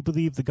 Now, do you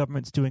believe the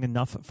government's doing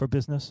enough for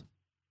business?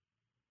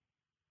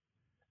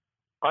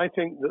 I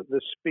think that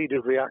the speed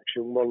of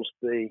reaction once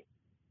the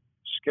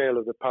scale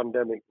of the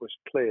pandemic was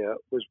clear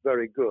was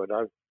very good.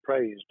 I've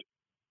praised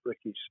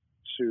Rishi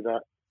Sunak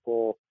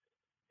for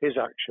his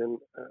action.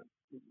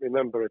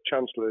 Remember, a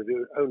chancellor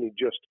who only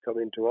just come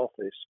into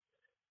office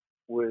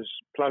was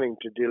planning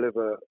to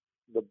deliver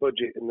the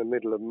budget in the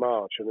middle of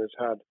March and has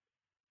had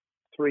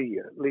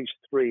at least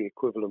three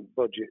equivalent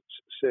budgets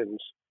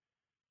since.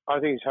 I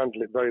think he's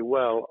handled it very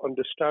well.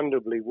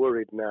 Understandably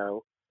worried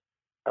now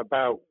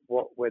about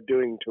what we're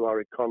doing to our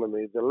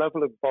economy. The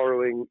level of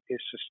borrowing is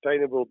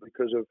sustainable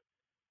because of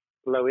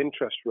low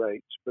interest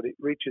rates, but it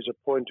reaches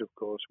a point, of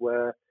course,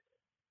 where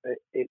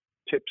it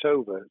tips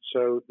over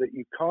so that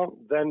you can't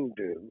then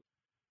do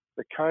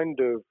the kind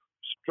of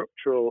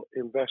structural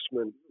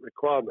investment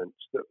requirements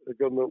that the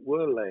government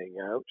were laying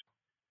out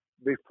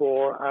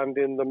before and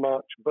in the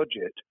March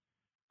budget.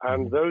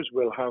 And those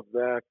will have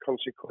their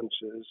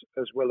consequences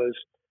as well as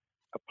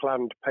a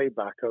planned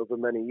payback over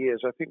many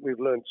years. I think we've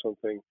learned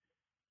something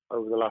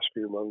over the last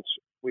few months.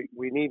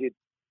 We needed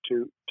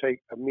to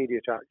take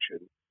immediate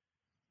action.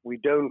 We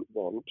don't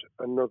want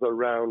another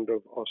round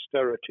of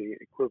austerity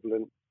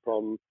equivalent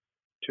from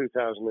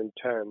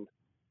 2010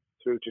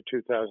 through to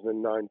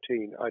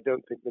 2019. I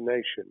don't think the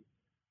nation,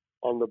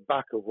 on the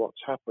back of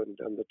what's happened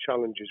and the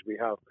challenges we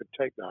have, could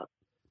take that.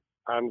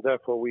 And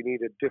therefore, we need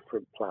a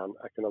different plan,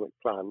 economic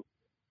plan,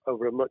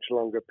 over a much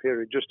longer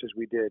period, just as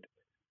we did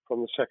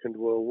from the Second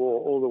World War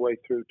all the way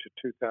through to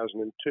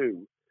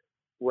 2002,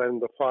 when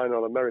the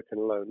final American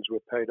loans were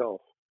paid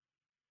off.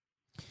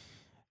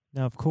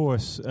 Now, of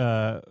course,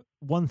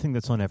 one thing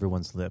that's on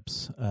everyone's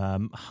lips,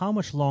 how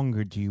much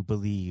longer do you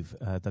believe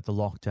that the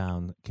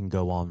lockdown can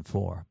go on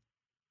for?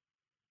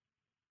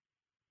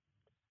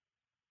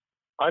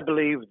 I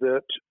believe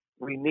that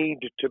we need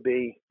to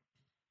be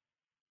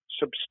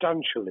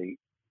substantially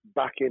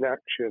back in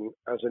action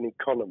as an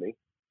economy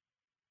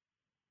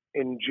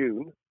in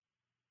June.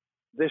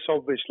 This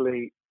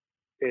obviously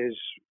is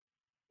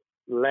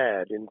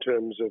led in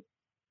terms of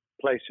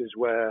places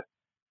where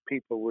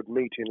people would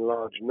meet in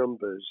large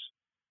numbers,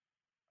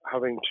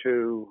 having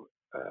to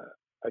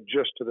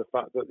adjust to the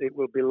fact that it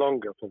will be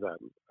longer for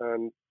them.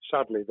 And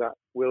sadly, that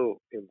will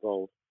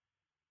involve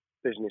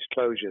business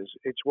closures.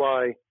 It's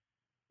why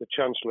the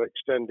Chancellor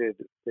extended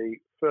the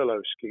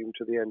furlough scheme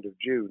to the end of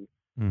June.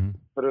 Mm-hmm.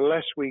 But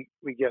unless we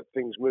get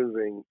things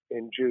moving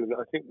in June,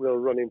 I think we'll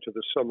run into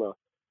the summer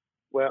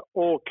where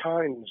all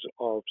kinds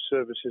of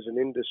services and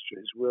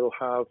industries will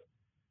have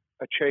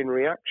a chain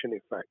reaction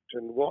effect.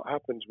 And what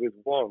happens with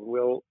one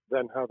will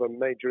then have a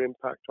major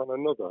impact on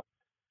another.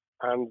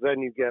 And then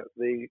you get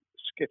the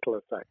skittle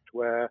effect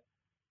where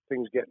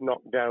things get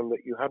knocked down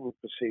that you hadn't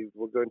perceived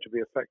were going to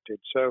be affected.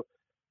 So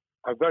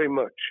I very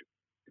much,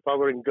 if I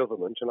were in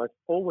government, and I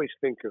always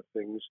think of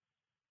things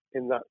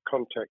in that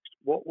context,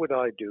 what would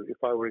I do if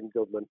I were in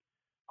government?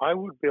 I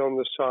would be on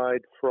the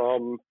side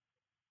from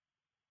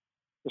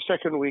the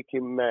second week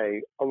in May,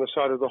 on the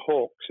side of the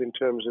hawks in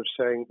terms of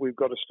saying we've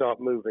got to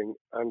start moving,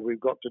 and we've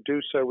got to do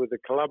so with the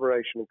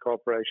collaboration and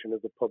cooperation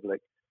of the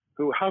public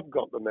who have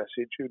got the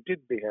message, who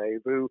did behave,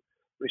 who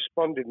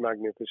responded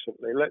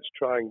magnificently. Let's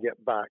try and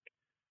get back,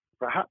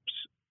 perhaps,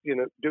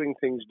 doing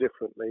things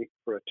differently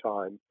for a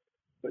time,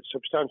 but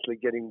substantially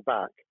getting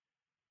back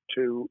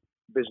to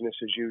business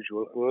as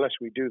usual. And unless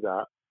we do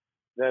that,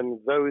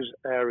 then those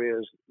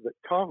areas that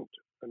can't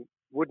and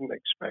wouldn't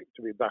expect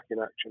to be back in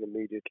action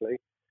immediately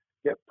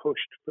get pushed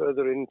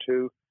further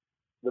into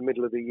the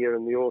middle of the year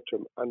and the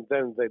autumn, and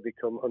then they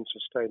become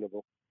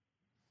unsustainable.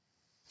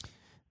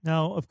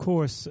 Now, of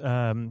course,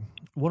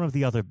 one of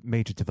the other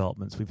major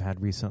developments we've had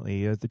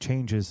recently are the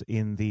changes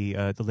in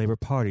the Labour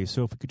Party.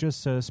 So if we could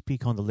just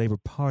speak on the Labour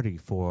Party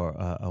for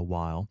a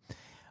while.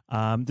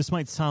 This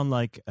might sound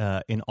like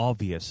an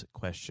obvious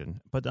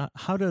question, but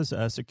how does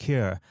Sir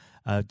Keir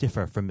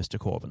differ from Mr.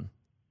 Corbyn?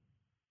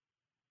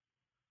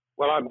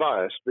 Well, I'm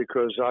biased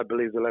because I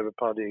believe the Labour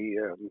Party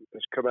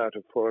has come out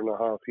of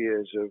 4.5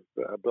 years of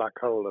a black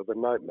hole of a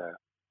nightmare,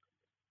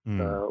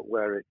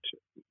 where it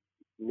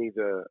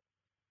neither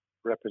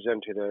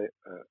represented a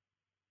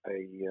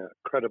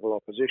credible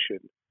opposition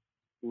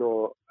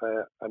nor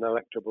an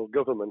electable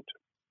government.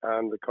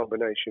 And the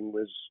combination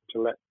was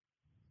to let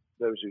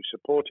those who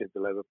supported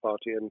the Labour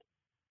Party and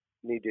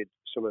needed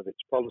some of its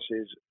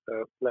policies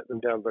let them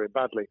down very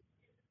badly.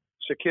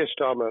 Sir Keir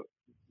Starmer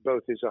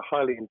both is a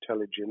highly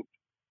intelligent,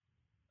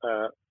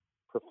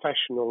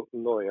 professional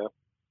lawyer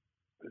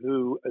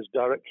who, as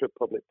Director of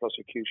Public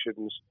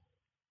Prosecutions,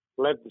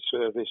 led the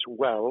service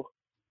well,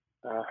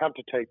 had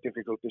to take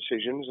difficult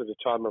decisions at a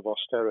time of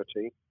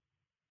austerity,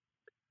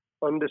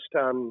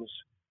 understands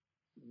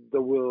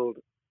the world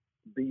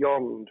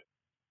beyond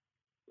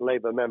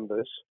Labour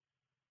members,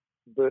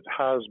 but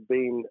has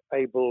been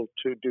able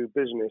to do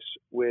business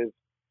with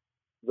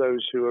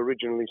those who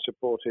originally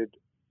supported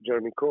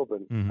Jeremy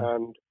Corbyn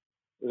and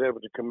was able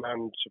to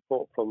command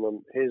support from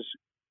them. His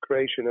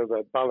creation of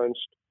a balanced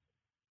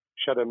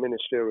shadow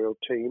ministerial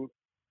team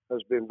has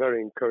been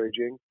very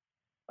encouraging.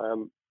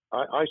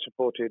 I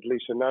supported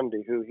Lisa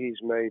Nandy, who he's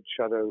made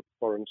Shadow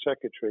Foreign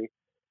Secretary,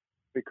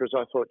 because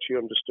I thought she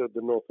understood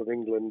the north of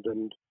England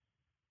and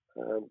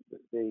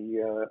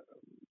the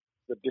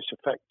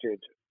disaffected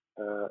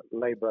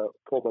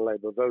former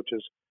Labour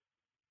voters.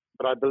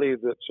 But I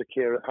believe that Sir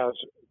Keir has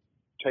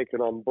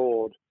taken on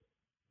board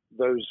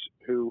those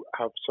who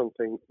have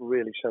something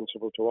really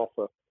sensible to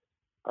offer.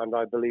 and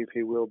I believe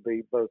he will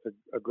be both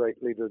a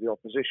great leader of the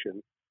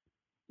opposition.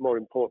 More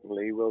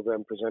importantly, he will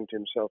then present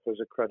himself as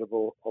a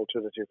credible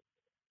alternative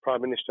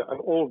prime minister. And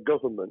all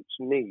governments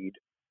need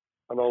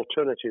an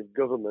alternative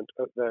government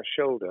at their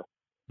shoulder.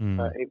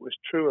 It was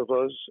true of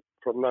us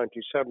from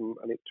 97,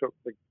 and it took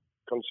the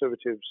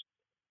Conservatives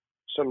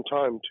some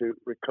time to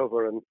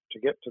recover and to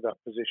get to that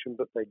position,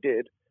 but they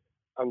did,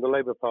 and the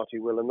Labour Party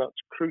will, and that's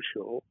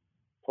crucial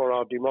for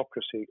our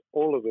democracy.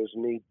 All of us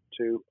need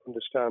to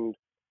understand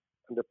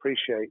and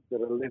appreciate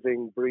that a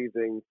living,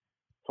 breathing,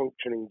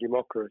 functioning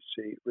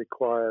democracy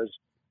requires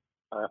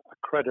a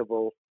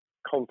credible,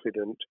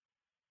 confident,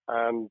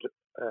 and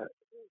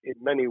in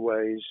many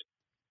ways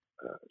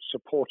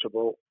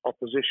supportable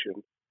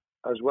opposition,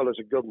 as well as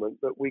a government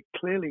that we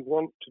clearly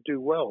want to do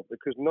well,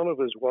 because none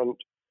of us want,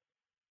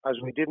 as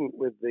we didn't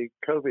with the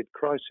COVID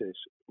crisis,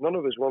 none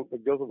of us want the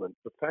government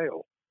to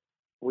fail.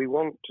 We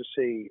want to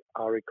see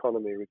our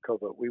economy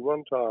recover. We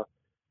want our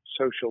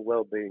social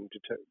well-being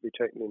to be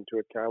taken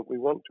into account. We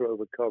want to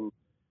overcome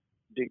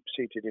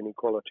deep-seated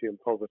inequality and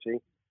poverty,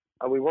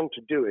 and we want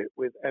to do it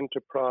with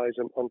enterprise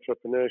and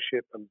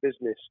entrepreneurship and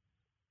business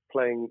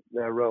playing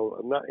their role,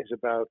 and that is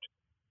about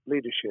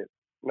leadership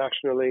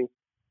nationally,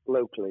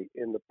 locally,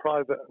 in the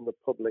private and the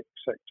public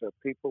sector,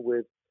 people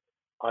with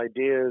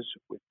ideas,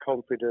 with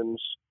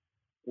confidence,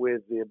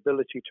 with the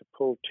ability to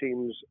pull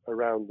teams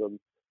around them,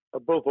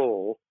 above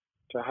all,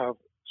 to have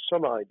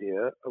some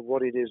idea of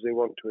what it is they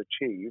want to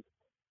achieve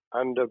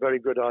and a very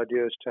good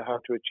idea as to how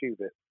to achieve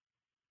it.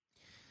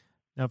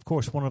 Now, of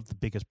course, one of the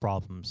biggest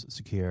problems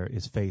Sakir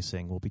is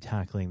facing will be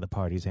tackling the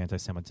party's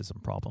anti-Semitism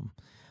problem.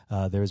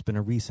 There has been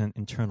a recent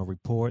internal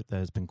report that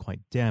has been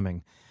quite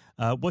damning.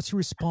 What's your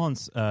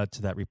response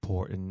to that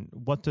report, and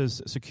what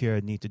does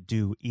Sakir need to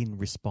do in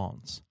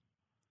response?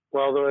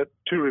 Well, there are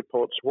two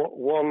reports.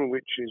 One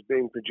which is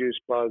being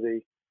produced by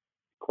the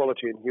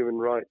Equality and Human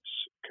Rights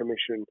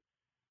Commission,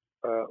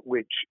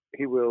 which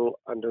he will,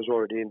 and has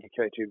already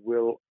indicated,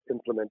 will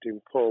implement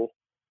in full.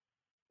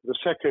 The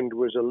second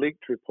was a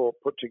leaked report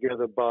put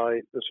together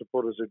by the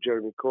supporters of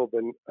Jeremy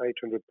Corbyn,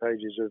 800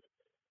 pages of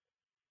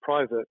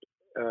private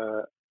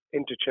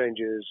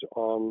interchanges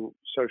on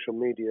social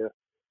media,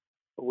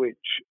 which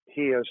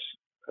he has,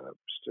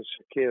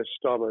 Keir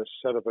Starmer,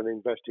 set up an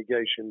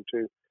investigation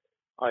to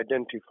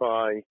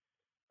identify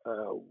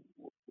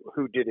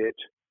who did it,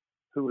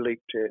 who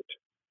leaked it,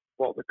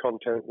 what the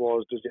content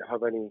was, does it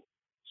have any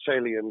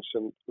salience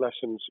and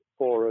lessons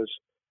for us,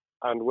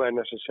 and where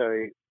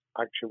necessary,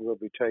 action will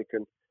be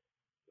taken.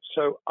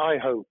 So I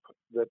hope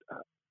that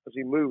as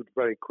he moved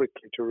very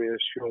quickly to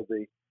reassure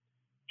the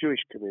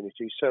Jewish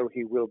community, so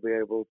he will be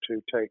able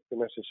to take the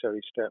necessary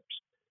steps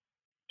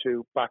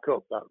to back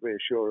up that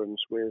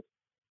reassurance with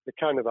the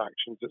kind of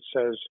actions that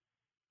says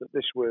that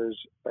this was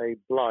a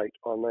blight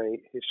on a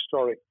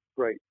historic,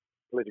 great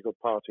political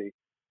party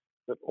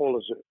that all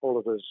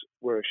of us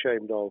were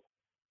ashamed of.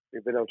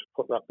 We've been able to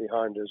put that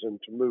behind us and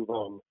to move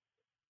on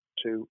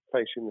to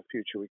facing the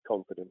future with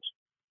confidence.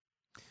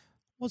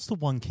 What's the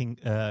one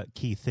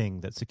key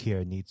thing that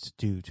Sakir needs to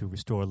do to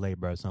restore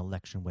Labour as an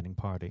election-winning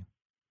party?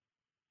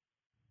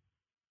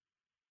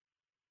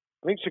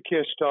 I think Sir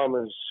Keir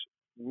Starmer's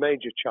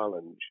major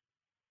challenge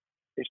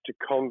is to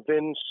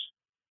convince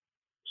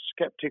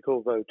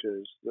sceptical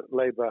voters that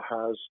Labour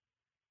has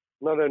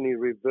not only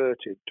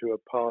reverted to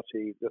a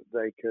party that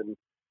they can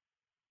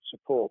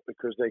support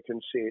because they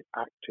can see it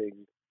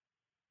acting,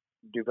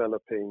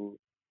 developing,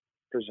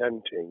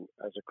 presenting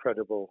as a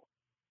credible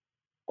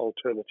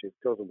alternative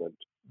government,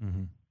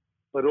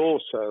 but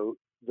also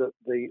that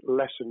the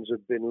lessons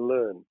have been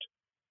learned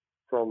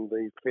from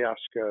the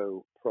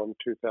fiasco from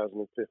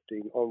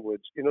 2015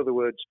 onwards. In other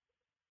words,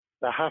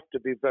 there have to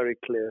be very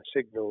clear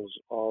signals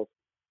of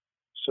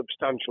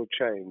substantial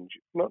change,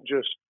 not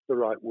just the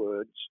right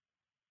words,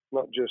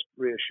 not just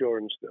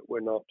reassurance that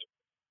we're not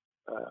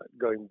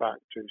going back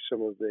to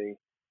some of the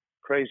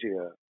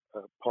crazier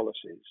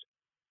policies,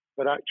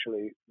 but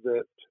actually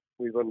that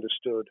we've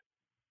understood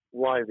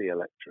why the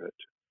electorate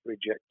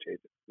rejected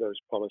those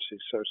policies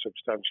so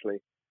substantially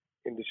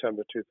in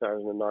December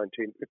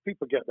 2019. If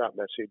people get that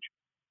message,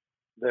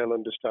 they'll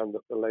understand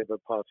that the Labour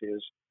Party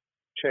has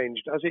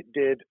changed, as it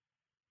did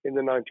in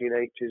the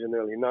 1980s and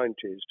early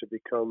 90s, to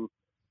become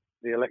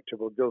the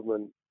electable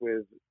government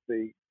with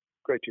the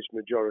greatest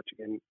majority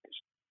in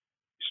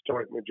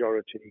historic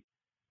majority,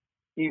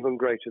 even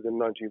greater than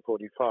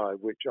 1945,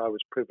 which I was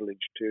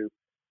privileged to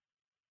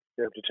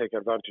be able to take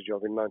advantage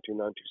of in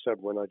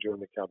 1997 when I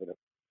joined the cabinet.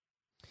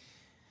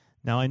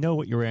 Now, I know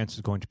what your answer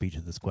is going to be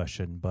to this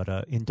question, but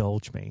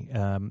indulge me.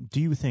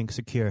 Do you think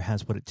Sakir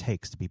has what it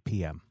takes to be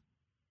PM?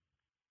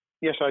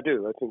 Yes, I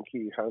do. I think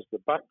he has the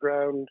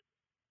background,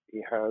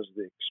 he has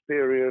the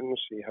experience,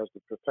 he has the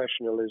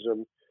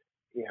professionalism,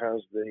 he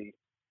has the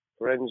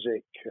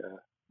forensic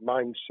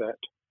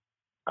mindset,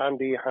 and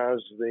he has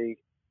the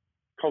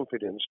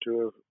confidence to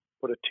have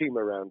put a team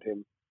around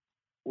him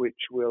which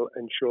will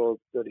ensure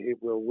that it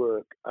will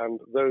work. And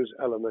those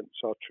elements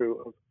are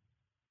true of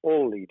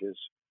all leaders.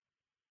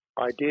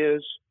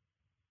 Ideas,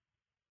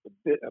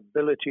 the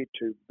ability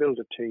to build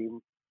a team,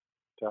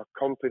 to have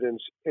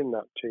confidence in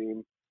that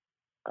team,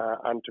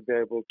 and to be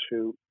able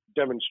to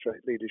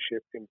demonstrate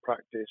leadership in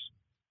practice,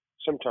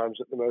 sometimes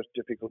at the most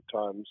difficult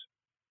times.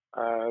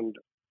 And,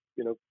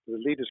 the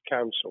Leaders'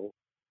 Council,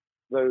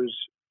 those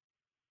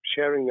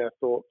sharing their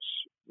thoughts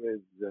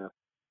with the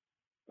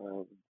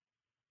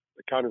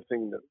kind of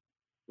thing that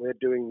we're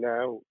doing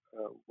now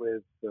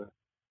with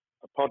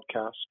a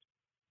podcast,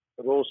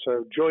 but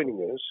also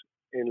joining us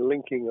in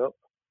linking up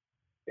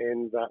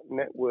in that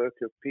network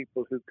of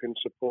people who can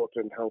support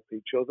and help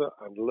each other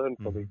and learn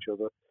from each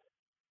other.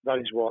 That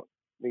is what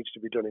needs to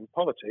be done in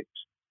politics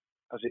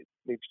as it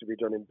needs to be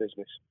done in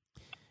business.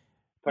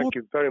 Thank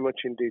you very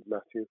much indeed,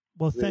 Matthew.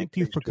 Well, thank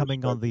you for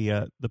coming on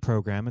the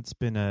program. It's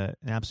been an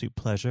absolute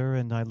pleasure,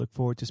 and I look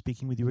forward to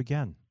speaking with you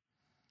again.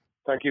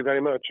 Thank you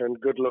very much, and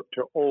good luck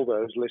to all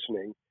those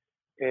listening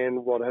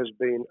in what has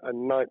been a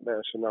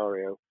nightmare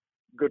scenario.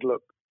 Good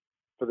luck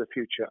for the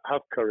future.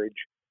 Have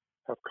courage,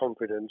 have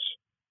confidence,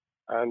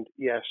 and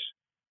yes,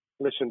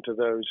 listen to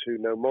those who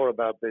know more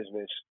about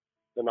business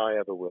than I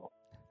ever will.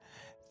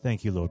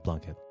 Thank you, Lord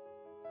Blunkett.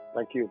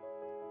 Thank you.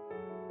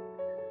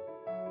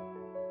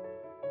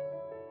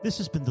 This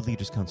has been the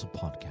Leaders' Council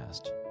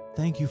podcast.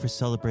 Thank you for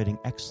celebrating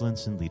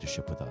excellence in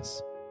leadership with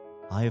us.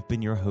 I have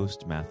been your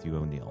host, Matthew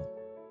O'Neill.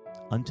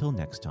 Until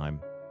next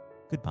time,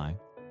 goodbye.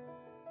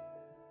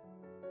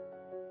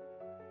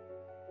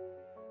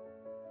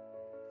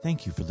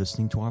 Thank you for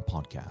listening to our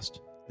podcast.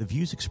 The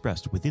views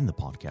expressed within the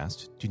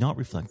podcast do not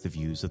reflect the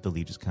views of the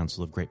Leaders'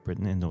 Council of Great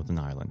Britain and Northern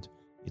Ireland,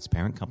 its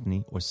parent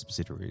company or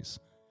subsidiaries,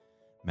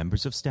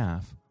 members of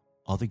staff,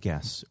 other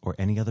guests, or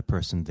any other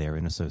person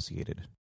therein associated.